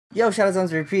Yo,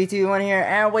 Shadowzones 321 here,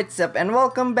 and what's up, and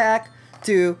welcome back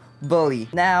to Bully.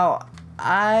 Now,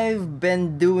 I've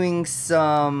been doing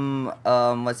some,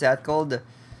 what's that called?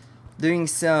 Doing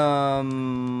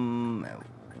some,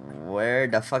 where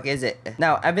the fuck is it?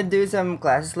 Now, I've been doing some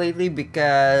classes lately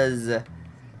because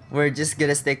we're just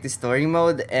gonna stick to story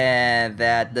mode, and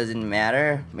that doesn't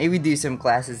matter. Maybe do some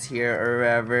classes here or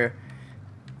wherever.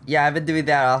 Yeah, I've been doing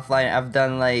that offline. I've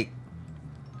done like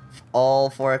all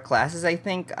 4 classes, I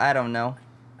think. I don't know.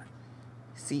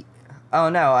 See, oh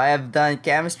no, I have done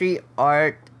chemistry,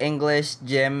 art, English,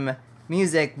 gym,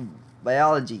 music,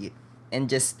 biology, and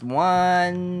just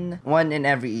one in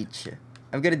every each.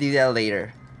 I'm gonna do that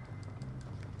later.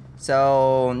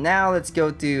 So now let's go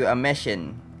to a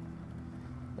mission.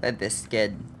 Let this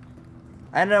kid.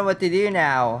 I don't know what to do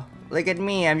now. Look at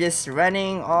me, I'm just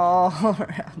running all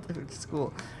around the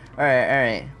school.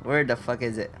 Alright, where the fuck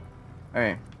is it?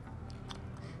 Alright.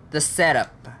 The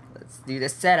setup. Let's do the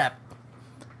setup.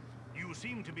 You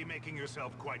seem to be making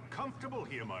yourself quite comfortable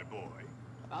here, my boy.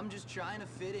 I'm just trying to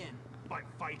fit in. By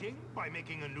fighting? By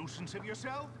making a nuisance of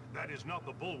yourself? That is not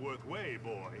the Bullworth way,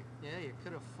 boy. Yeah, you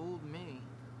could have fooled me.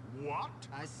 What?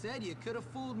 I said you could have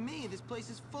fooled me. This place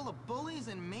is full of bullies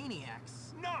and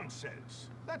maniacs. Nonsense.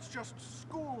 That's just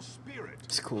school spirit.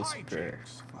 School spirit.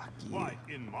 Hijinks. Fuck you. Why,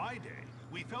 in my day,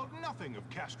 we felt nothing of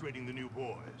castrating the new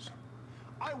boys.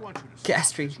 I want you to stop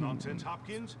Castrate. this nonsense,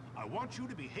 Hopkins. I want you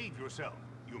to behave yourself.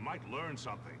 You might learn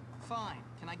something. Fine.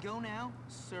 Can I go now,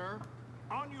 sir?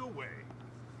 On your way.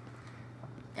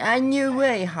 On your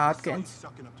way, Saw you Hopkins.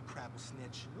 sucking up the crap, a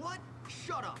snitch. What?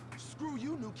 Shut up. Screw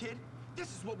you, new kid.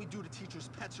 This is what we do to teachers'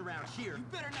 pets around here. You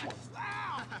better not.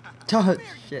 Ow! Oh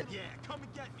shit. Yeah, come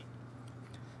and get me.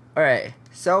 Alright,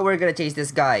 so we're gonna chase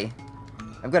this guy.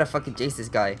 I'm gonna fucking chase this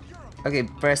guy. Okay,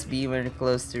 press B when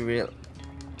close to real.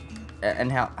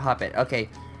 And hop it. Okay.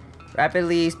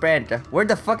 Rapidly sprint. Where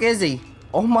the fuck is he?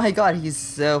 Oh my god, he's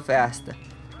so fast.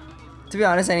 To be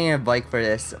honest, I need a bike for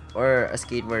this. Or a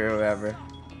skateboard or whatever.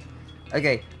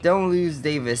 Okay, don't lose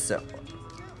Davis.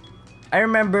 I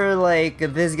remember like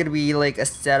this is gonna be like a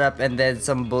setup and then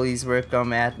some bullies will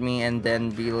come at me and then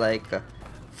be like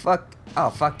fuck. Oh,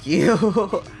 fuck you.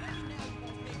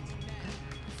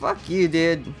 Fuck you,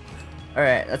 dude.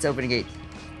 Alright, let's open the gate.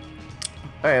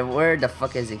 Alright, where the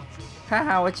fuck is he?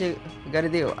 Haha, what you gonna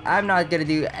do? I'm not gonna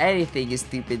do anything, you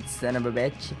stupid son of a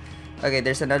bitch. Okay,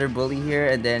 there's another bully here,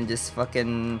 and then just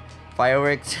fucking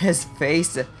fireworks his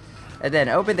face. And then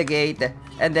open the gate,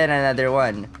 and then another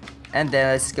one. And then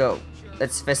let's go.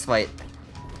 Let's fist fight.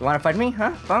 You wanna fight me?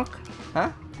 Huh? Punk?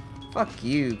 Huh? Fuck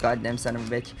you, goddamn son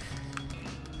of a bitch.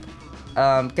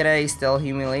 Can I still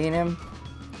humiliate him?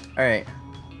 Alright.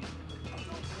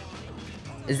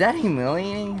 Is that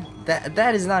humiliating?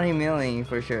 That is not humiliating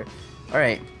for sure.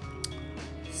 Alright.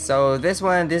 So this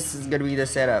is gonna be the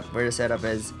setup. Where the setup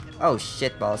is. Oh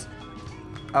shit balls.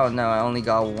 Oh no, I only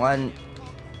got one.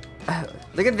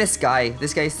 Look at this guy.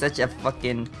 This guy is such a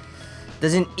fucking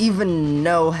doesn't even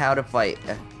know how to fight.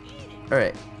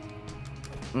 Alright.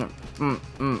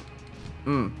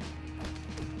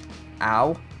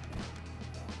 Ow.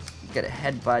 Gotta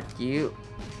headbutt you.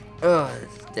 Ugh,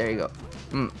 there you go.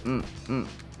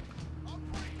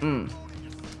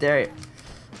 There.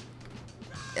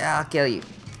 Yeah, I'll kill you.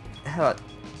 How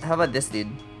about this dude?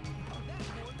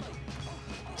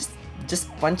 Just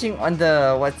punching on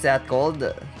the what's that called?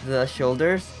 The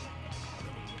shoulders.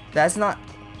 That's not.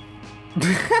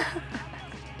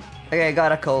 Okay, I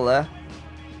got a cola.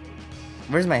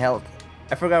 Where's my health?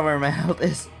 I forgot where my health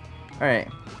is.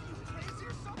 Alright.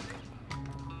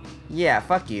 Yeah,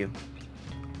 fuck you.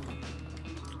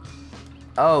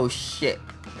 Oh shit.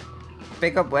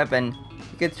 Pick up weapon.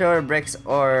 You can throw bricks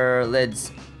or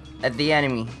lids at the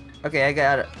enemy. Okay, I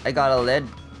got a lid.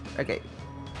 Okay.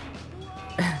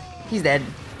 He's dead.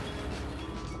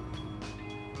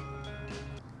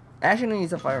 I actually need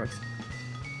some fireworks.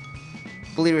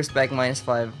 Fully respect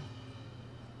 -5.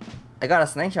 I got a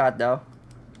slingshot though.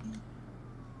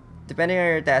 Depending on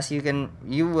your task,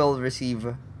 you will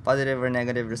receive positive or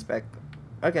negative respect.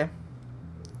 Okay.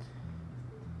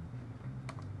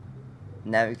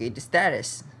 Navigate the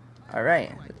status.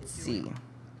 Alright, let's see.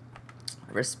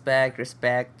 Respect.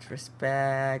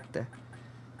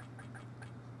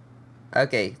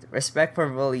 Okay, respect for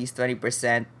bullies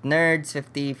 20%, nerds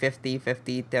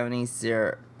 50,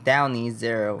 Downy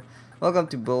 0. Welcome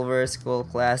to Bulwer School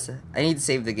class. I need to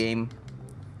save the game.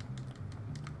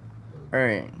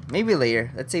 Alright, maybe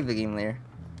later. Let's save the game later.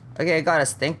 Okay, I got a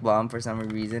stink bomb for some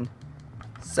reason.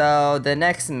 So the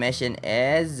next mission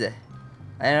is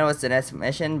I don't know what's the next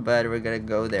mission, but we're gonna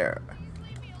go there.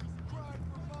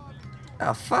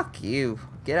 Oh, fuck you.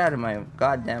 Get out of my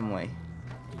goddamn way.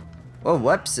 Oh,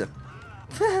 whoops.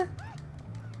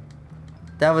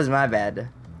 That was my bad.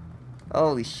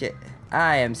 Holy shit.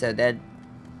 I am so dead.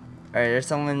 Alright, there's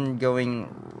someone going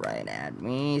right at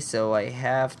me, so I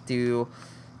have to...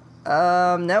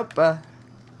 nope. I'm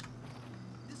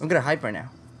gonna hide right now.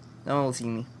 No one will see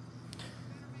me.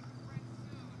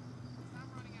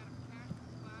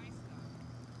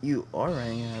 You are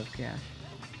running out of cash.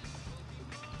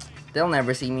 They'll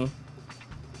never see me.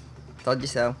 Told you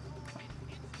so.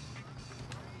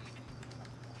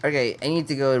 Okay, I need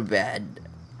to go to bed.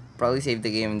 Probably save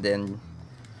the game then.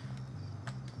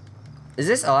 Is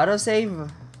this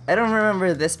autosave? I don't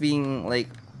remember this being like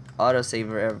autosave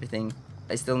or everything.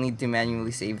 I still need to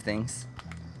manually save things.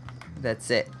 That's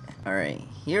it. Alright,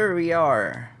 here we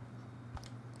are.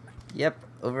 Yep,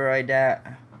 override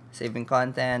that. Saving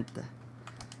content.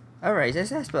 Alright,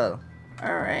 successful.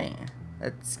 Alright,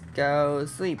 let's go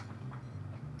sleep.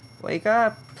 Wake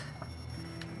up.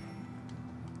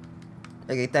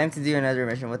 Okay, time to do another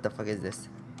mission. What the fuck is this?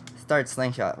 Start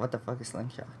slingshot. What the fuck is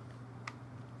slingshot?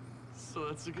 So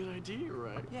that's a good idea,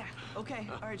 right? Yeah, okay,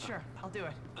 alright, sure. I'll do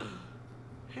it.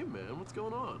 Hey man, what's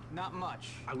going on? Not much.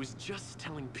 I was just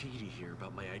telling Petey here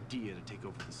about my idea to take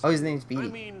over the school. Oh, his name's Petey. I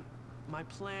mean, my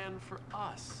plan for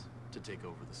us to take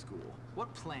over the school.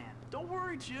 What plan? Don't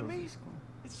worry, Jimmy.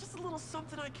 It's just a little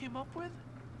something I came up with.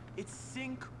 It's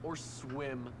sink or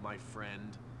swim, my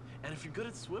friend. And if you're good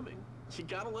at swimming, you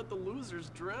gotta let the losers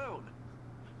drown.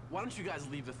 Why don't you guys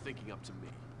leave the thinking up to me?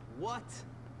 What?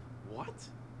 What?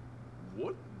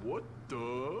 What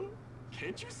the?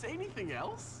 Can't you say anything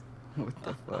else? What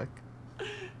the fuck?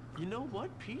 You know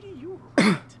what, Petey? You were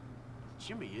right.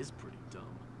 Jimmy is pretty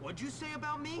dumb. What'd you say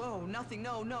about me? Whoa, nothing,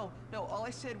 no. All I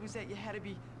said was that you had to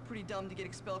be pretty dumb to get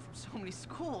expelled from so many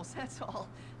schools, that's all.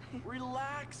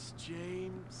 Relax,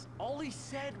 James. All he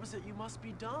said was that you must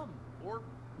be dumb. Or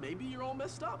maybe you're all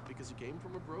messed up because you came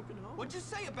from a broken home. What'd you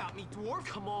say about me, dwarf?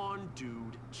 Come on,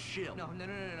 dude. Chill. No.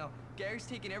 Gary's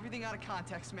taking everything out of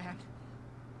context, man.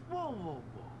 Whoa.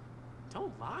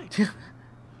 Don't lie.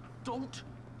 Don't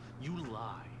you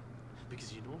lie.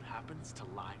 Because you know what happens to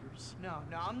liars? No,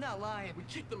 I'm not lying. We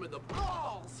kick them in the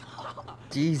balls.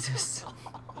 Jesus.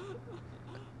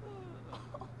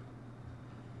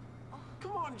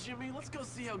 Come on, Jimmy. Let's go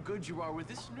see how good you are with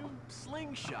this new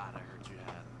slingshot I heard you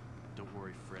had. Don't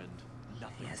worry, friend.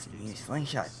 Nothing He has a escapes new my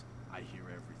slingshot. notice. I hear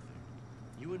everything.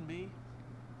 You and me,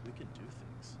 we can do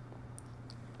things.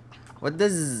 What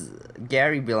does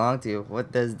Gary belong to?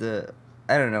 What does the...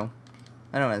 I don't know.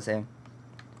 I don't want to say.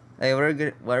 Hey, what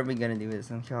are we gonna do with this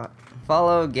slingshot?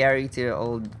 Follow Gary to the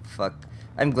old fuck.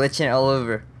 I'm glitching all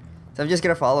over. So I'm just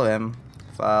gonna follow him.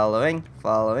 Following.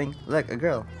 Look, a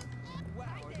girl. Wow,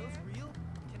 are those real?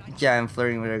 Can I... Yeah, I'm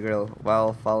flirting with a girl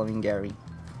while following Gary.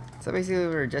 So basically,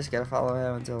 we're just gonna follow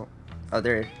him until... Oh,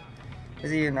 there. I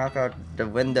see you knock out the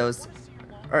windows.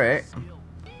 Alright.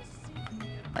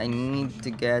 I need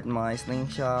to get my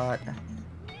slingshot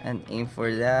and aim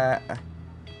for that.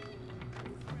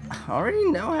 I already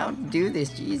know how to do this,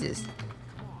 Jesus.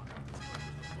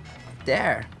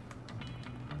 There.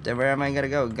 Then where am I gonna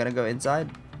go? Gonna go inside?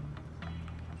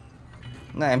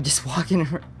 No, I'm just walking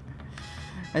around.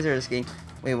 I started skiing.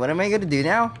 Wait, what am I gonna do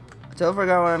now? I totally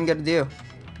forgot what I'm gonna do.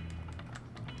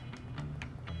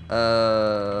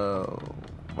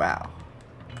 Wow.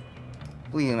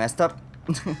 We messed up.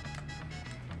 What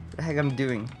the heck I'm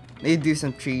doing? They do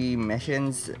some 3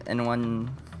 missions and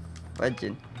 1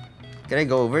 legend. Can I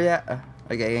go over that?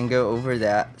 Okay, I can go over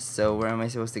that. So where am I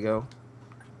supposed to go?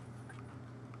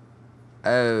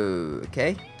 Oh,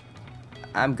 okay.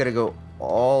 I'm gonna go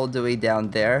all the way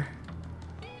down there.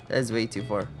 That's way too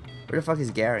far. Where the fuck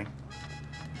is Gary?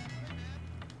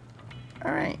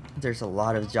 Alright, there's a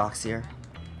lot of jocks here.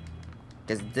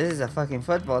 Because this is a fucking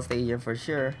football stadium for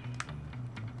sure.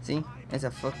 See? It's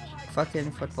a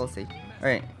fucking football stadium.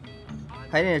 Alright.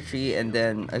 Hide in a tree and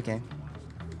then... Okay.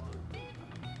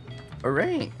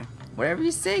 Alright. Whatever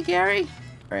you say, Gary.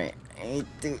 Alright. I need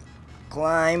to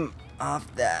climb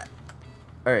off that.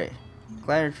 Alright.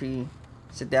 Climb a tree.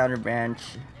 Sit down a branch.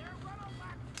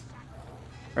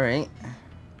 Alright.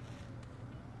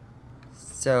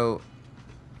 So...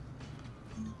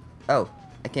 Oh.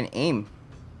 I can aim.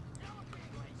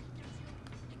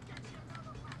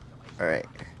 Alright.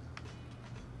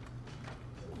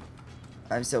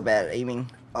 I'm so bad at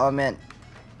aiming. Oh man.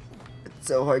 It's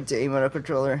so hard to aim on a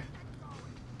controller.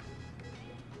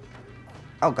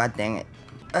 Oh god dang it.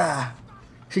 Ah.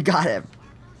 We got him.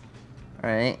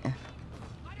 Alright.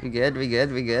 We good.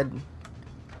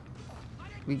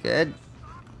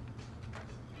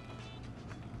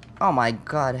 Oh my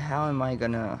god, how am I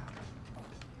gonna...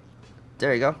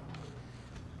 There you go.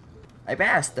 I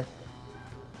passed.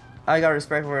 I got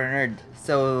respect for a nerd.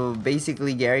 So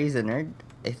basically Gary's a nerd,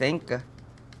 I think.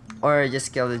 Or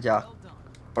just kill the jock.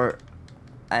 Or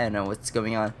I don't know what's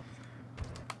going on.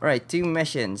 Right, two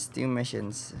missions.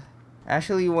 I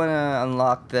actually wanna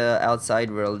unlock the outside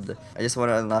world. I just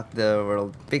wanna unlock the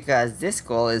world because this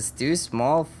skull is too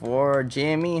small for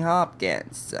Jimmy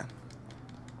Hopkins.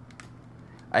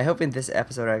 I hope in this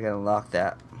episode I can unlock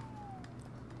that.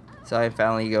 So I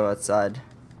finally go outside.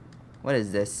 What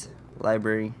is this?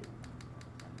 Library.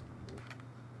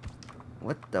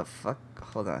 What the fuck?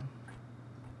 Hold on.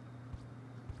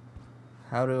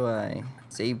 How do I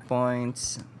save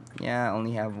points? Yeah, I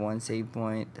only have one save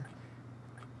point.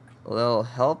 A little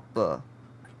help.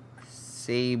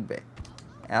 Save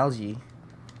algae.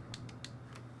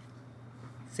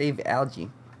 Save algae.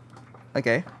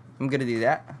 Okay, I'm gonna do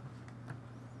that.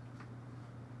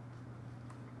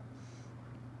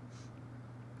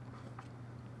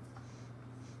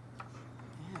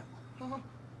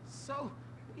 So,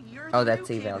 you're Oh, the that's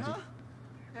new save kid, algae. huh?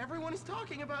 Everyone is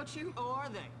talking about you. Oh, are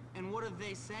they? And what are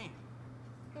they saying?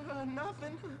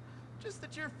 Nothing. Just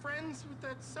that you're friends with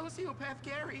that sociopath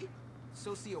Gary.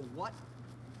 Socio what?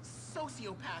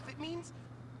 Sociopath, it means...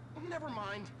 Never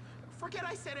mind. Forget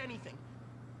I said anything.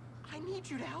 I need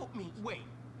you to help me. Wait,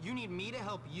 you need me to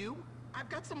help you? I've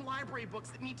got some library books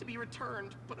that need to be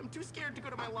returned, but I'm too scared to go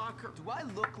to my locker. Do I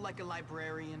look like a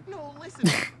librarian? No, listen.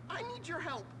 I need your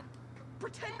help.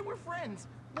 Pretend we're friends.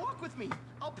 Walk with me.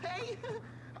 I'll pay.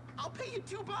 I'll pay you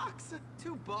 $2.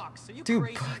 $2? Are you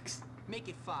 $2. crazy? Make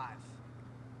it 5.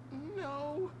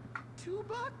 No. $2?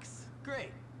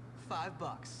 Great.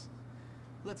 $5.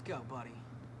 Let's go, buddy.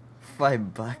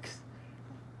 $5.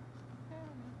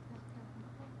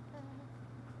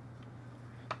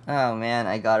 Oh man,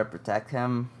 I gotta protect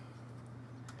him.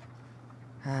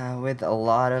 With a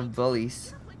lot of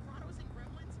bullies.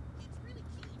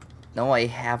 No, I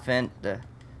haven't.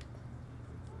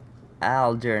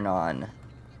 Algernon.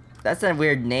 That's a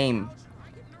weird name.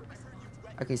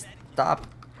 Okay, stop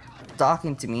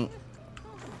talking to me.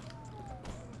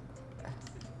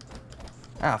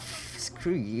 Ah,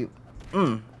 screw you.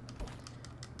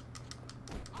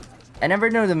 I never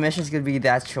knew the missions could be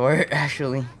that short,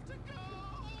 actually.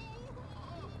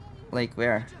 Like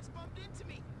where?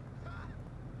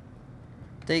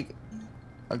 Take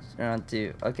around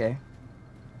 2. Okay.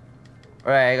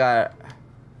 Alright, I got it.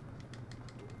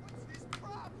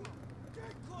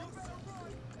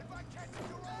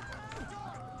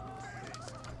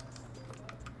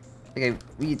 Okay,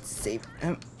 we need to save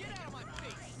him.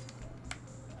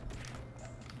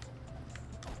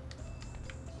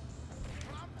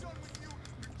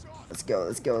 Let's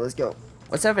go.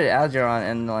 What's up with Algernon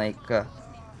and like alright,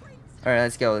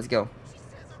 let's go.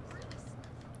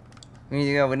 We need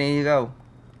to go.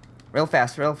 Real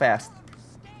fast.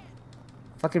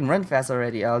 Fucking run fast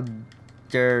already,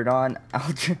 Algernon.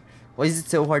 Why is it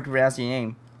so hard to pronounce your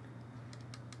name?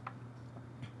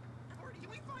 Can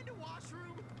we find a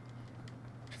washroom?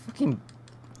 Fucking...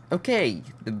 Okay,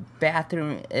 the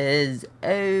bathroom is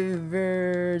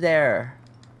over there.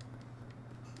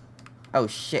 Oh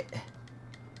shit.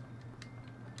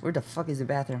 Where the fuck is the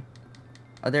bathroom?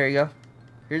 Oh, there you go.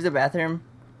 Here's the bathroom.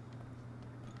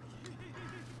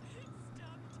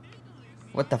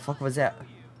 What the fuck was that?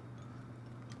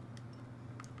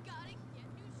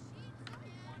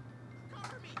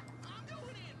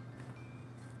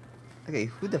 Okay,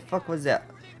 who the fuck was that?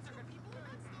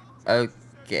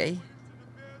 Okay.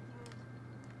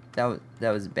 That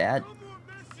was bad.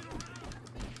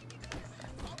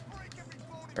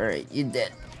 Alright, you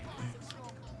dead.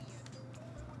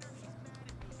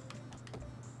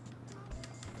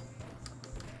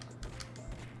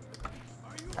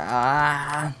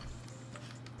 Ah.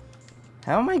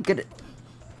 How am I good at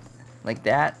like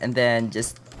that and then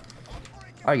just...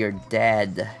 Oh, you're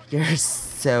dead. You're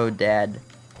so dead.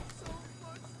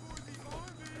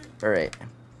 Alright.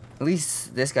 At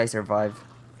least this guy survived.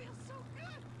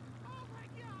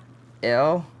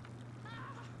 Ew.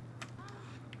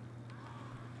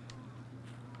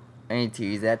 I need to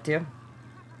use that too.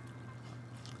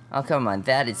 Oh, come on.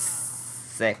 That is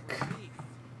sick.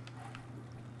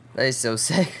 That is so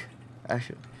sick.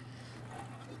 Actually.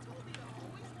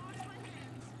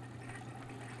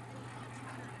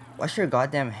 Wash your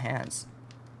goddamn hands.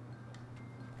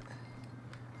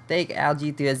 Take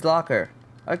Algie to his locker.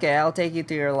 Okay, I'll take you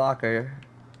to your locker.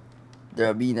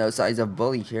 There'll be no signs of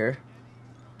bully here.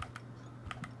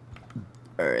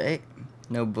 Alright.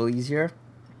 No bullies here.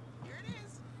 Here it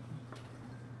is.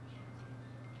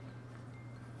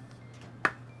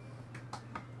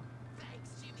 Thanks,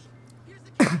 Jimmy. Here's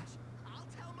the cash. I'll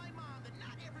tell my mom that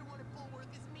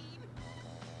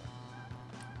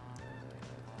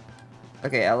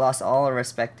Okay, I lost all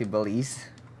respect to bullies.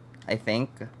 I think.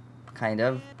 Kind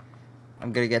of.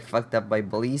 I'm gonna get fucked up by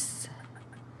bullies.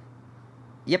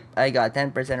 Yep, I got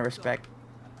 10% respect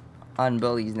on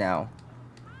bullies now.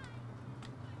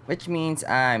 Which means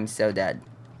I'm so dead.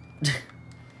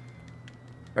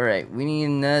 Alright, we need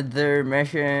another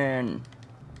mission.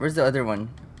 Where's the other one?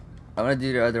 I wanna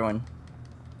do the other one.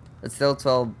 It's still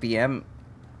 12 p.m.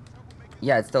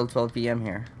 Yeah, it's still 12 p.m.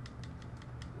 here.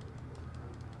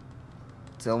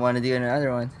 Still wanna do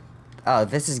another one. Oh,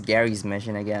 this is Gary's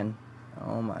mission again.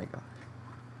 Oh my god.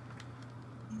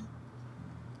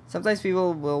 Sometimes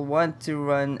people will want to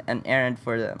run an errand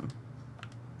for them.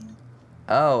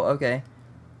 Oh, okay.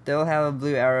 They'll have a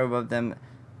blue arrow above them,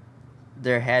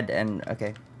 their head, and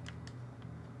okay.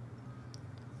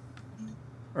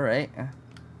 Alright.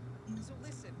 So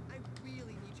listen, I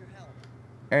really need your help.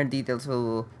 Errand details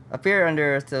will appear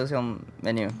under the social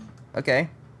menu. Okay.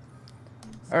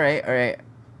 Alright, alright.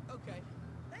 Okay,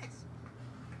 thanks.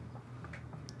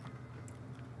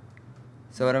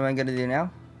 So what am I gonna do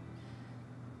now?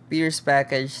 Peter's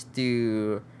package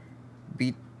to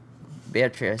beat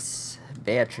Beatrice,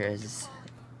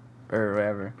 or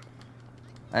whatever.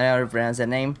 I don't know how to pronounce that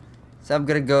name. So I'm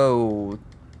gonna go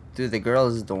to the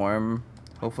girls' dorm.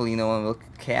 Hopefully no one will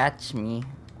catch me.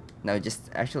 No, just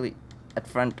actually at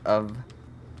front of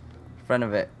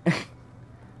it.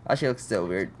 Oh, she looks so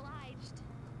weird.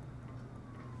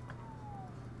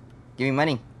 Give me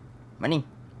money. Money.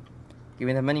 Give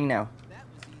me the money now. That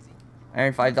was easy. I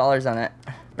earned $5 on it.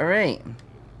 Alright.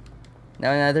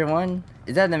 Now another one.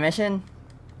 Is that the mission?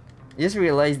 I just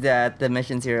realized that the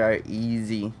missions here are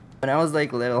easy. When I was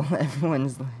like little,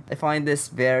 I find this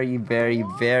very, very,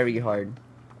 very hard.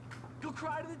 Go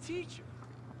cry to the teacher.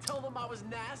 Tell them I was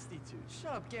nasty to you.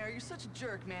 Shut up, Gary. You're such a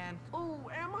jerk, man. Oh,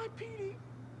 am I, Petey?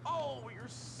 Oh, you're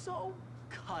so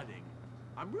cutting.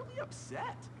 I'm really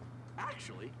upset.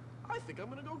 Actually, I think I'm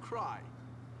gonna go cry.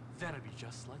 Then I'd be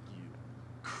just like you.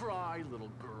 Cry,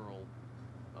 little girl.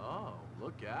 Oh,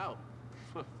 look out.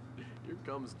 Here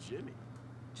comes Jimmy.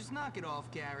 Just knock it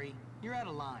off, Gary. You're out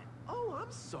of line. Oh,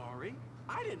 I'm sorry.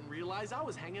 I didn't realize I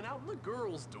was hanging out in the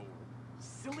girls' dorm.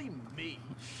 Silly me.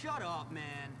 Shut up, man.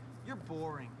 You're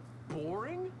boring.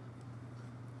 Boring?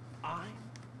 I'm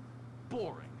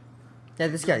boring. Yeah,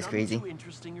 this You're guy's none crazy. too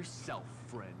interesting yourself,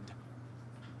 friend.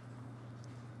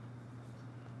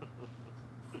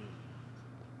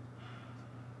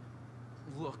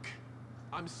 Look,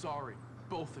 I'm sorry,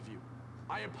 both of you.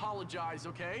 I apologize,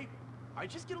 okay? I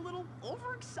just get a little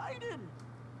overexcited.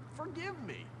 Forgive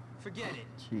me. Forget it.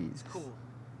 Jeez. Cool.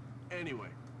 Anyway,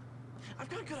 I've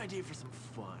got a good idea for some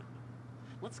fun.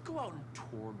 Let's go out and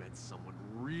torment someone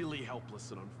really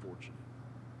helpless and unfortunate.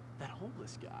 That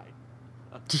homeless guy.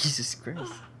 Jesus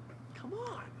Christ. Come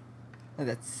on. Oh,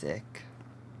 that's sick.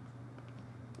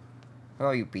 How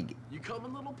about you, Piggy? You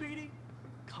coming, little Petey?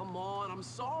 Come on, I'm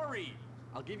sorry.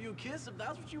 I'll give you a kiss if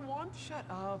that's what you want. Shut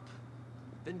up.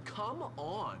 Then come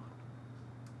on.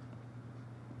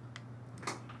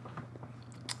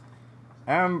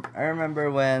 I remember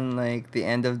when, like, the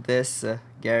end of this,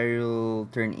 Gary will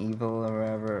turn evil or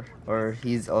whatever, or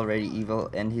he's already evil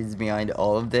and he's behind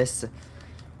all of this.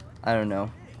 I don't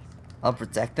know. I'll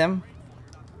protect him.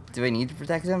 Do I need to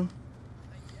protect him?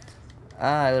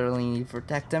 I literally need to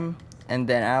protect him, and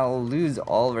then I'll lose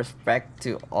all respect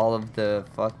to all of the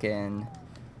fucking...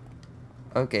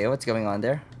 Okay, what's going on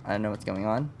there? I don't know what's going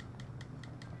on.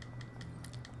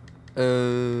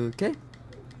 Okay.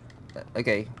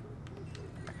 Okay.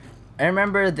 I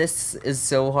remember this is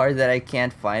so hard that I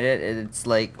can't find it. It's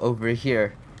like over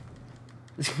here.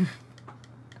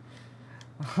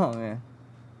 Oh man.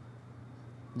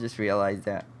 Just realized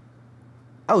that.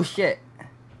 Oh shit.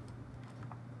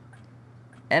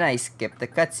 And I skipped the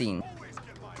cutscene. Always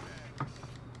get my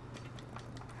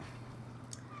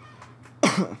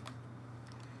man.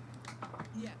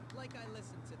 Yeah, like I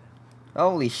listened to them.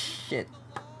 Holy shit.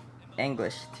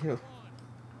 English too.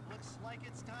 Looks like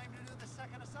it's time to do the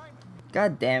second assignment.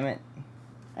 God damn it.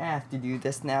 I have to do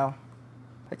this now.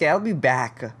 Okay, I'll be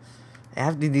back. I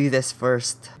have to do this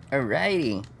first.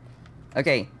 Alrighty.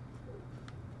 Okay.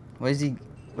 What is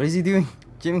he doing?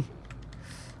 Jimmy.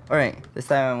 Alright, this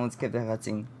time I won't skip the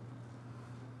cutscene.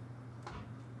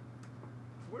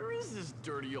 Where is this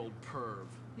dirty old perv?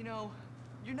 You know,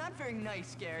 you're not very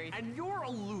nice, Gary. And you're a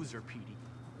loser, Petey.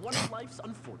 One of life's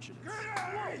unfortunates.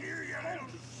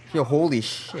 Yo, holy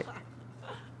shit.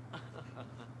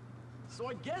 So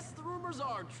I guess the rumors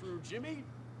are true, Jimmy.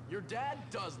 Your dad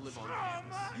does live on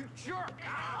campus. You jerk!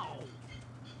 Ow!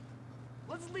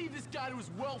 Let's leave this guy to his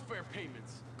welfare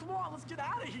payments. Come on, let's get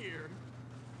out of here.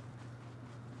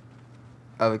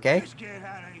 Okay. Just get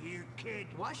out of here, kid.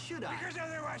 Why should I? Because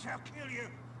otherwise I'll kill you.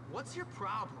 What's your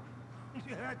problem?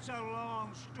 That's a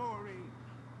long story.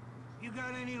 You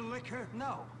got any liquor?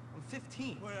 No, I'm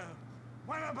 15. Well,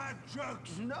 what about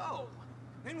drugs? No.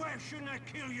 Then why shouldn't I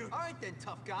kill you? All right then,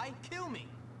 tough guy, kill me.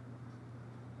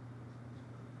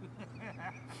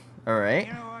 All right.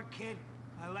 You know what, kid?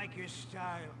 I like your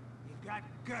style. You've got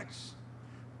guts.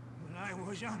 When I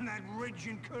was on that ridge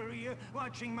in Korea,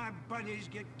 watching my buddies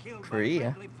get killed Korea?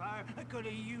 by friendly fire, I could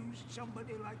have used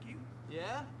somebody like you.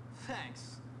 Yeah?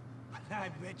 Thanks. But I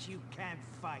bet you can't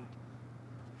fight.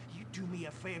 You do me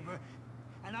a favor,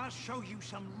 and I'll show you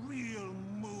some real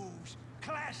moves.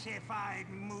 Classified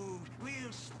moves.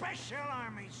 Real special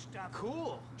army stuff.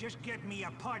 Cool. Just get me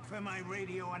a part for my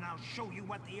radio, and I'll show you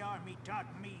what the army taught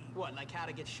me. What, like how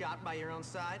to get shot by your own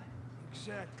side?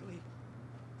 Exactly.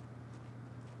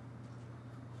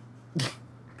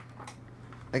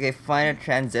 Okay, find a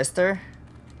transistor.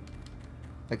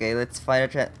 Okay, let's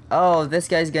find a oh, this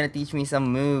guy's gonna teach me some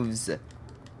moves.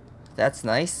 That's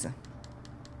nice.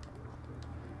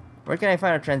 Where can I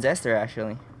find a transistor,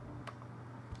 actually?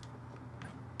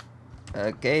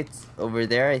 Okay, it's over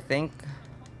there, I think.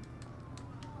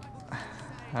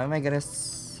 How am I gonna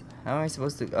how am I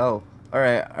supposed to... Oh,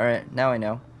 alright, now I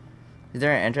know. Is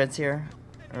there an entrance here?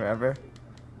 Or ever?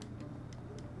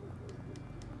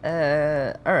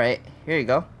 Alright, here you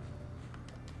go.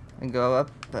 And go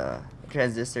up,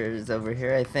 transistor is over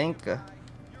here, I think.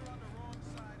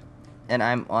 And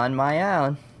I'm on my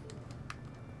own.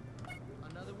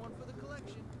 Another one for the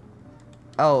collection.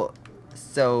 Oh,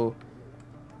 so...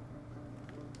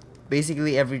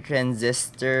 basically every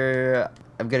transistor,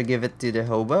 I'm gonna give it to the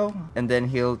hobo, and then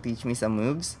he'll teach me some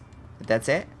moves. That's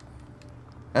it?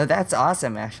 Oh, that's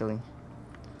awesome, actually.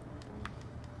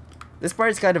 This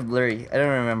part's kind of blurry. I don't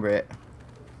remember it.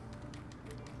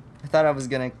 I thought I was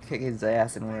gonna kick his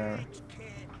ass and whatever. Thanks, kid.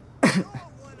 You're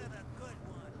one of the good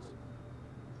ones.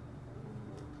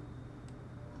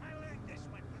 I learned this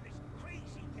one from this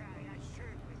crazy guy I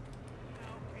served with.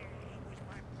 Okay, he was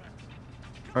my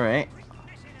brother. Alright. Quit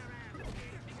messing around,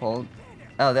 kid. Hold.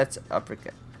 Oh, that's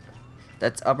uppercut.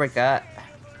 That's uppercut.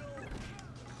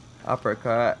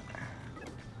 Uppercut.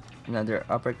 Another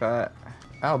uppercut.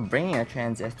 I'll bring a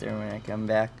transistor when I come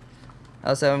back.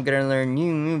 Also, I'm gonna learn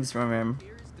new moves from him.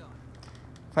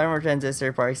 Find more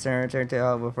transistor parks and return to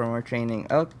Alba for more training.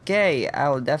 Okay, I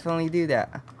will definitely do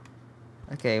that.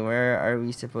 Okay, where are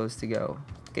we supposed to go?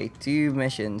 Okay, 2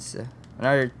 missions.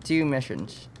 Another 2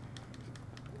 missions.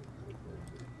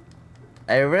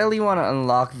 I really want to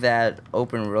unlock that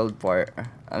open world part.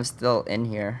 I'm still in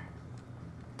here.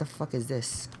 What the fuck is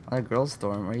this? Another girls'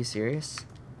 dorm? Are you serious?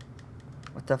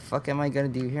 What the fuck am I gonna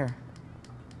do here?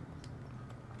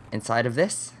 Inside of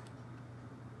this?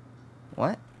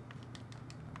 What?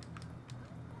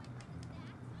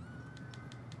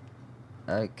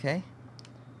 Okay.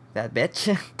 That bitch.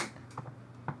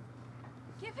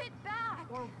 Give it back!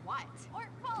 Or what? Or,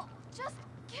 well, just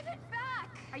give it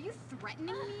back! Are you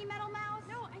threatening me, Metal Mouth?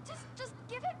 No, just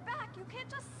give it back! You can't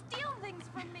just steal things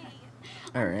from me!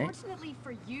 Alright. Unfortunately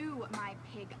for you, my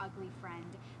pig ugly friend,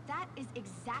 that is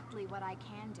exactly what I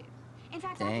can do. In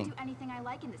fact, I Dang. can do anything I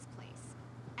like in this place.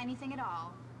 Anything at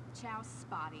all. Ciao,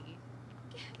 Spotty.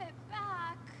 Give it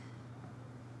back!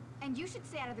 And you should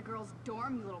stay out of the girls'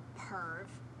 dorm, you little perv.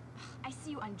 I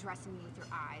see you undressing me with your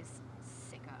eyes,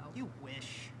 sicko. You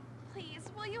wish. Please,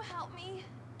 will you help me?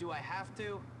 Do I have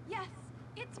to? Yes,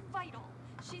 it's vital.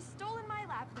 She's stolen my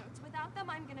lab notes. Without them,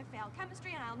 I'm gonna fail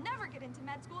chemistry and I'll never get into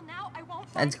med school. Now I won't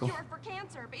find a school. cure for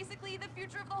cancer. Basically, the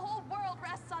future of the whole world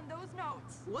rests on those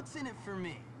notes. What's in it for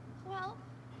me? Well,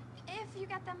 if you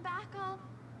get them back,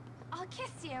 I'll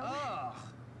kiss you. Ugh.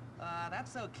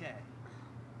 That's okay.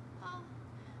 Oh,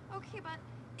 okay, but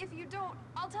if you don't,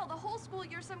 I'll tell the whole school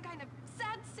you're some kind of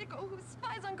sad sicko who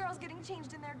spies on girls getting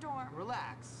changed in their dorm.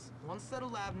 Relax. One set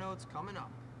of lab notes coming up.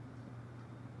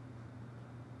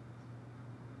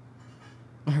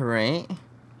 Right.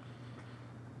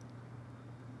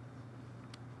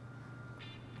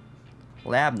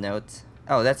 Lab notes.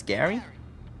 Oh, that's Gary?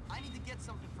 I need to get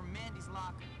something from Mandy's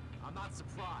locker. I'm not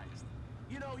surprised.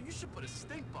 You know, you should put a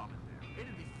stink bomb in there.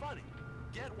 It'd be funny.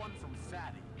 Get one from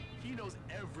Fatty. He knows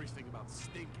everything about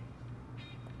stinking.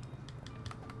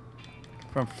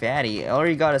 From Fatty. I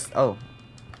already got a... Oh.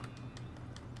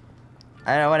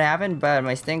 I don't know what happened, but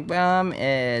my stink bomb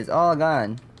is all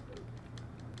gone.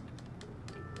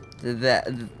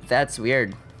 That's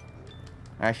weird.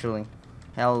 Actually.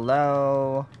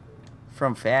 Hello.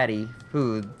 From Fatty.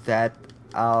 Who? That...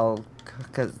 I'll...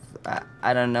 Cause...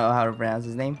 I don't know how to pronounce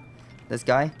his name. This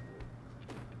guy?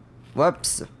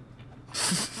 Whoops.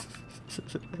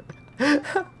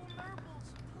 Come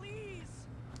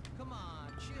on,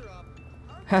 cheer up.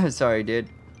 I'm sorry, dude.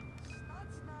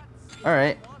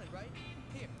 Alright.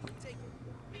 Here, take it.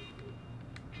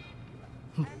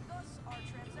 And thus our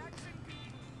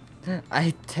transaction.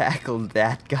 I tackled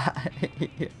that guy.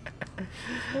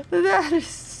 That is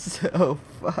so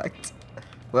fucked.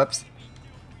 Whoops.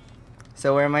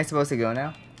 So where am I supposed to go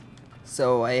now?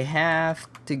 So I have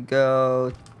to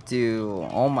go to...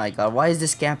 Oh my god, why is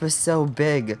this campus so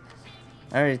big?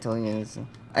 I already told you this.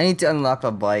 I need to unlock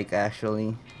a bike,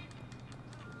 actually.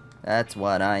 That's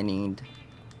what I need.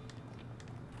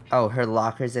 Oh, her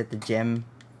locker's at the gym.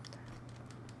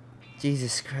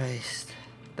 Jesus Christ.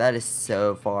 That is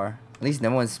so far. At least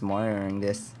no one's monitoring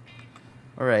this.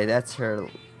 Alright, that's her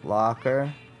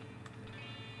locker.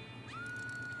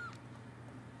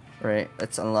 Alright,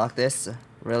 let's unlock this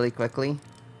really quickly.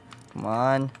 Come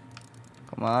on.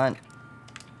 Come on.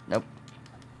 Nope.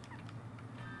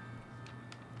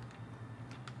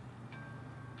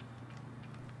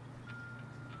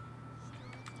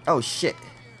 Oh shit.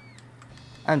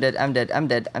 I'm dead, I'm dead, I'm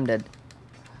dead, I'm dead.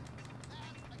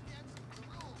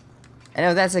 I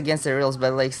know that's against the rules,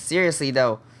 but like seriously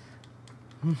though.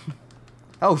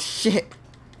 Oh shit.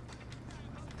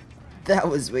 That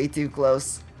was way too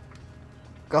close.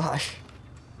 Gosh.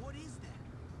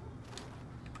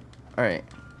 Alright.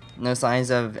 No signs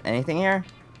of anything here.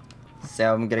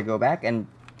 So I'm gonna go back and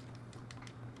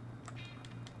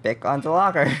pick on the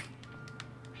locker.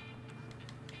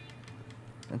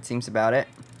 That seems about it.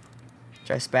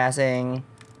 Trespassing.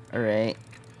 Alright.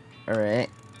 Alright.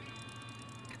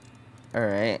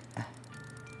 Alright.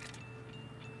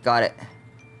 Got it.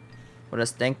 What a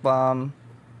stink bomb.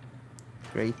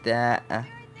 Great that.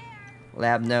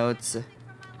 Lab notes.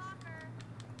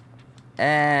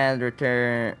 And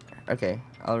return. Okay,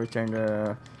 I'll return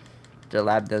the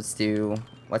lab notes to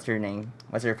what's her name?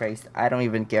 What's her face? I don't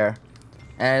even care.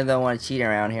 And I don't want to cheat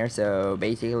around here, so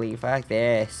basically, fuck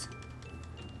this.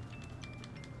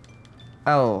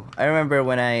 Oh, I remember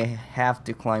when I have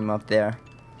to climb up there.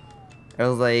 It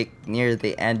was like near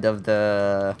the end of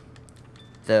the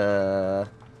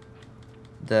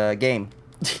game.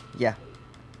 Yeah.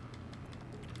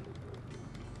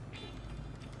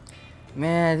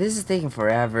 Man, this is taking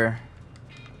forever.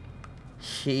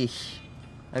 Sheesh.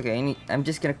 Okay, I'm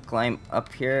just gonna climb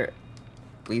up here.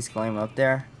 Please climb up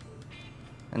there.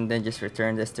 And then just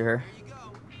return this to her.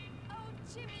 Oh,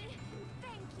 Jimmy,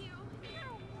 thank you.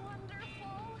 You're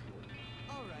wonderful.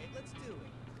 Alright, let's do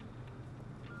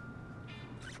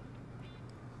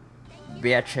it.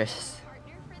 Beatrice.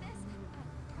 Partner for this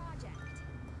project.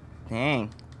 Dang.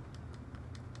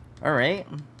 Alright.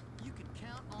 You can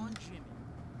count on Jimmy.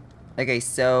 Okay,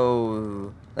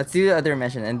 so let's do the other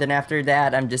mission, and then after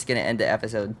that, I'm just gonna end the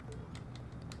episode.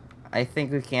 I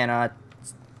think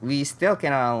we still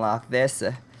cannot unlock this.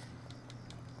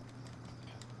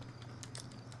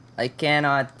 I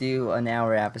cannot do an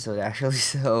hour episode actually,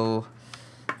 so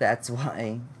that's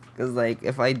why. Cause like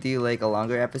if I do like a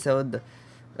longer episode,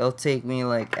 it'll take me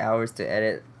like hours to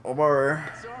edit. Or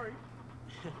Sorry.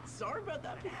 Sorry about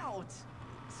that. Out.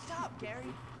 Stop,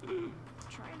 Gary.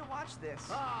 Trying to watch this.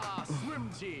 Ah, swim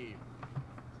team.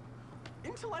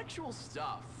 Intellectual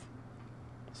stuff.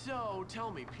 So,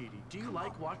 tell me, Petey, do you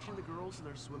like watching the girls in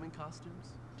their swimming costumes?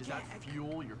 Does that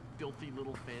fuel your filthy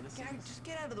little fantasies? Gary, just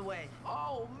get out of the way.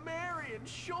 Oh, Marion,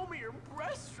 show me your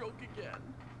breaststroke again.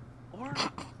 Or,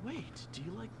 wait, do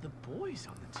you like the boys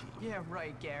on the team? Yeah,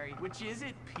 right, Gary. Which is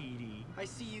it, Petey? I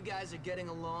see you guys are getting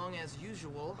along as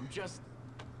usual. I'm just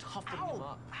toughening him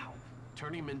up. Ow.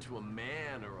 Turning him into a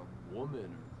man or a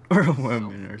woman or a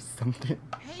woman or something.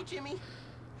 Hey, Jimmy.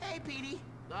 Hey, Petey.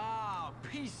 Ah,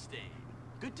 Peace Stain.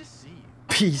 Good to see you.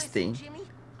 Peace Listen, thing. Jimmy,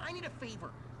 I need a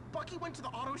favor. Bucky went to the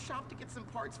auto shop to get some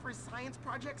parts for his science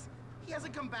projects. He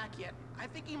hasn't come back yet. I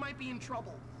think he might be in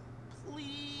trouble.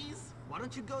 Please? Why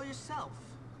don't you go yourself?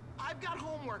 I've got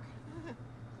homework.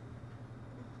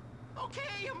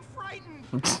 Okay, I'm frightened.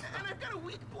 And I've got a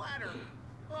weak bladder.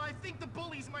 Oh, I think the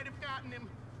bullies might have gotten him.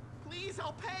 Please,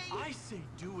 I'll pay. I say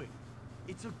do it.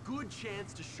 It's a good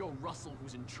chance to show Russell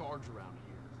who's in charge around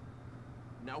here.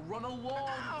 Now run along,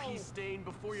 Ow. Peace Stain,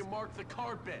 before you mark the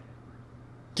carpet.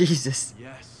 Jesus.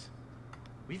 Yes.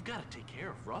 We've got to take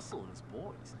care of Russell and his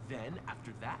boys. Then,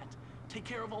 after that, take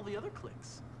care of all the other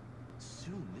cliques.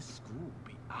 Soon, this school will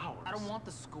be ours. I don't want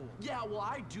the school. Yeah, well,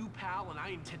 I do, pal, and I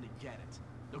intend to get it.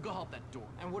 Now go help that door.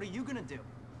 And what are you gonna do?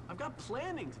 I've got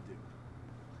planning to do.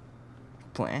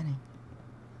 Planning.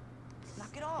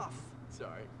 Knock it off.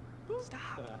 Sorry.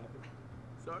 Stop.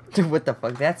 Sorry. What the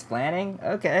fuck? That's planning?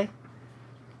 Okay.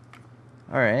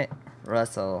 Alright.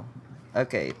 Russell.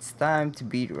 Okay, it's time to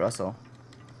beat Russell.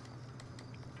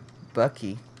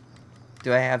 Bucky.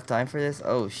 Do I have time for this?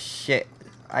 Oh shit.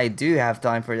 I do have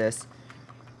time for this.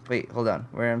 Wait, hold on.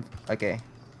 Where am... Okay.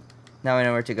 Now I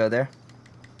know where to go there.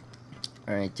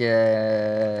 Alright,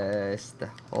 just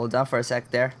hold on for a sec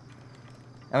there.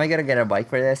 Am I gonna get a bike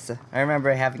for this? I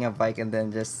remember having a bike and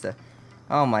then just...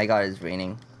 oh my god, it's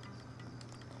raining.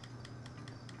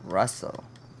 Russell.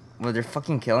 Well, they're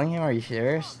fucking killing him? Are you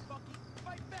serious?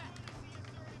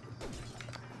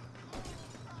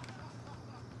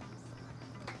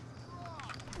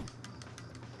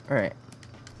 Alright.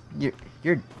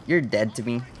 You're dead to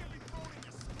me.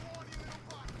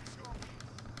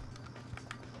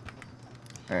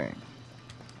 Alright.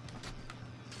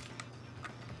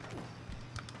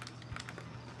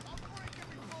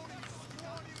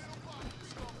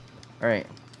 Alright.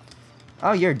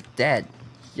 Oh, you're dead.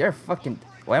 You're fucking...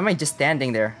 Why am I just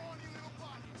standing there?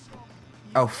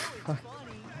 Oh, fuck.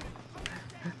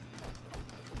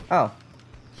 Oh.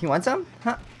 You want some?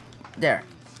 Huh? There.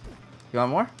 You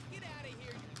want more?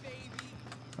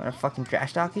 Want to fucking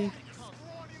trash talk you?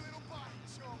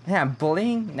 Yeah, I'm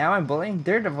bullying? Now I'm bullying?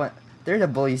 They're the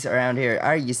bullies around here.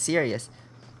 Are you serious?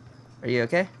 Are you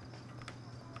okay?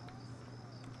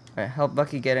 Alright, help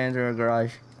Bucky get into the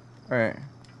garage. Alright.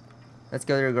 Let's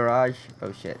go to the garage.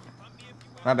 Oh shit.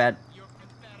 My bad.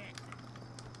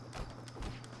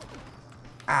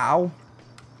 Ow.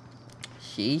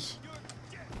 Sheesh.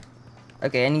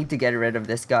 Okay, I need to get rid of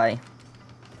this guy.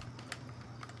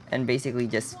 And basically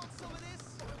just...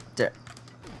 This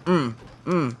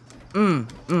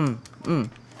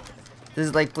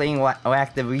is like playing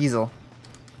Whack the Weasel.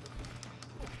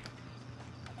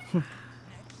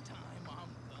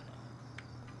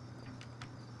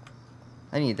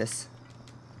 I need this.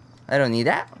 I don't need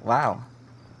that? Wow.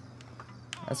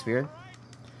 That's weird.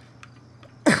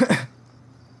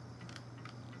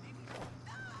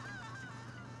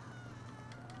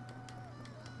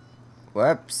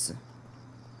 Whoops.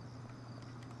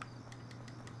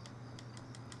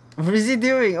 What is he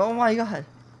doing? Oh my god.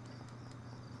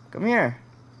 Come here.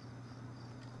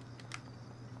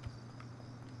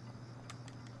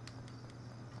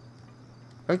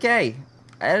 Okay.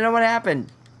 I don't know what happened.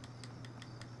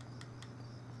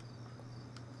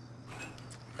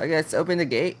 Okay, let's open the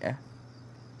gate.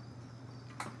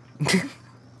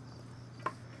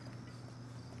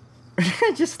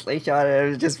 Just slay shot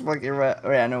it. It just fucking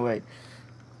ran away.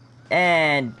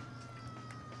 And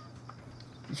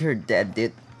you're dead,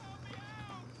 dude.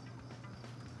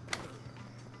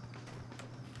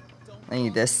 I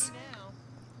need this.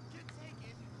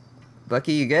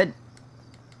 Bucky, you good?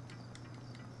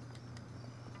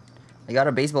 I got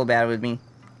a baseball bat with me.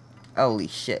 Holy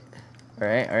shit.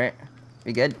 Alright, alright.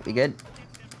 We good? We good?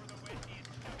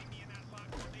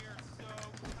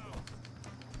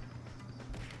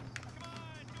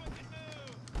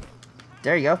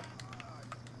 There you go.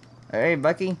 Alright,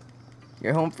 Bucky.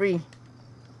 You're home free.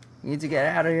 You need to get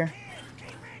out of here.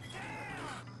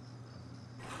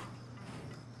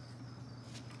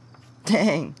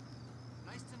 Dang.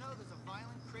 Nice to know there's a violent,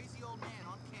 crazy old man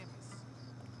on campus.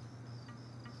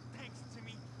 Thanks,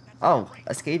 Timmy. Oh,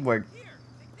 a skateboard.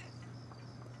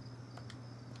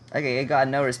 Okay, I got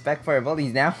no respect for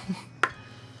bullies now.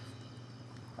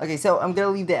 Okay, so I'm gonna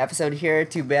leave the episode here.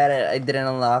 Too bad I didn't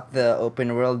unlock the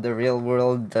open world, the real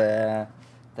world, the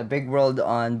big world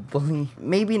on Bully.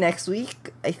 Maybe next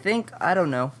week, I think. I don't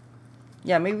know.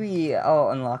 Yeah, maybe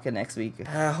I'll unlock it next week.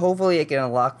 Hopefully I can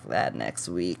unlock that next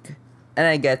week. And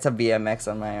I get some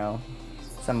BMX on my own.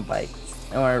 Some bikes.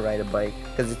 I want to ride a bike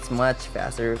because it's much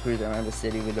faster to cruise around the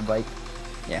city with a bike.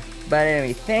 Yeah. But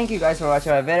anyway, thank you guys for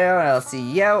watching my video, and I'll see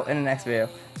you in the next video.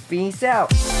 Peace out.